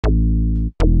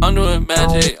I'm doing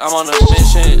magic, I'm on a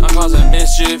mission, I'm causing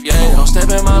mischief, yeah. Don't step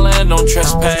in my land, don't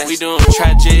trespass. We doing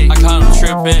tragic, I caught them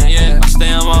tripping, yeah. I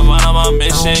stay on my mind, I'm on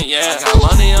mission, yeah. I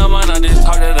got money on mine, I just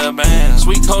talk to the band.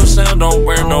 Sweet coast sound, don't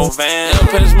wear no van.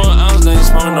 Yeah, pitch more ounce, they ain't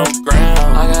smoke no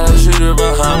ground. I got a shooter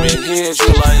behind me, he hit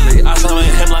you lightly. I summon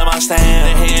him like my stand.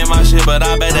 They hating my shit, but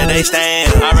I bet that they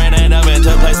stand. I ran it up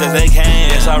into places they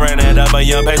can. Yes, I ran it up, but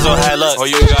young peso had luck.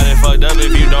 Or you got it fucked up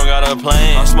if you don't got a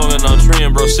plan. I'm smoking on tree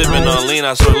and bro, sipping on lean.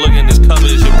 I swear, look in this cup,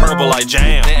 this shit purple like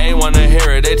jam. They ain't wanna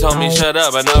hear it, they told me shut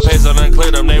up. And now peso done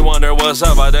cleared them, they wonder what's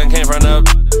up. I done came from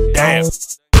the damn.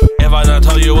 If I done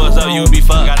told you what's up, you be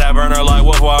fucked. Got that burner like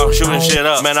wolf while I'm shooting shit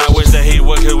up. Man, I wish that he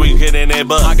would, cause we get in that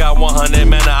butt. I got 100,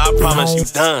 man, I promise you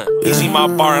done. You see my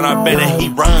bar and I bet that he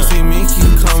run. See me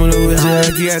keep coming to a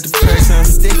jack, you got the perks, I'm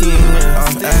sticking.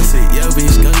 Off acid, yo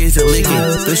bitch, gon' get to licking.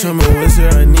 This from a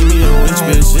wizard, I need me a witch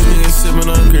bitch. This nigga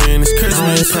sippin' on green, it's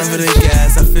Christmas. Time for the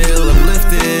gas, I feel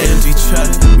uplifted. Empty truck,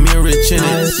 me and Rich in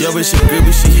it. Yo bitch, she good,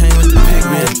 but she hang with the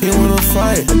pigment. He wanna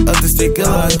fight, up the stick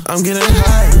up, I'm getting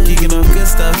high. Geeking off good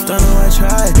stuff, don't know I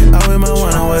tried. I with my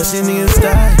one on watch these niggas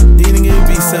die. These niggas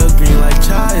be so green like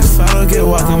chives. If I don't get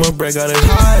walk, I'ma break all their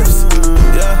hives.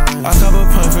 Yeah, I cop a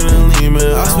pump for the lean,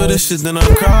 man. I swear this shit, then I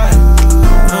cry.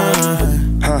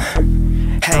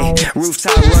 Hey,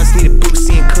 rooftop runs need a boost,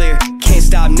 seeing clear. Can't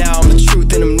stop now, I'm the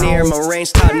truth and I'm near. My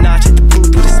range top notch at the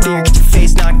booth with a steer. Get your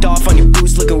face knocked off on your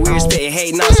boots, looking weird. Spitting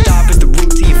hate non-stop at the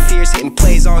root to your fears. Hitting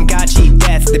plays on God, cheat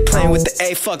death. They playing with the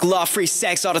A, fuck law, free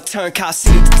sex. All the turncock,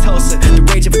 city to Tulsa. The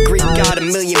rage of a Greek god,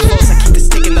 1,000,000 volts. I keep the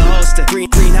stick in the holster. Green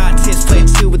hot tips, play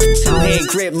two with the two-hand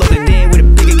grip. Loaded in with a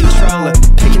bigger controller.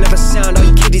 Picking up a sound, all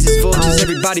you kiddies is vultures.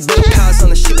 Everybody build a palace on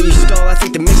the shit that you stole. I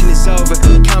think the mission is over.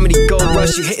 Comedy gold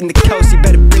rush, you hitting the coast. You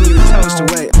better bring your toast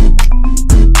away.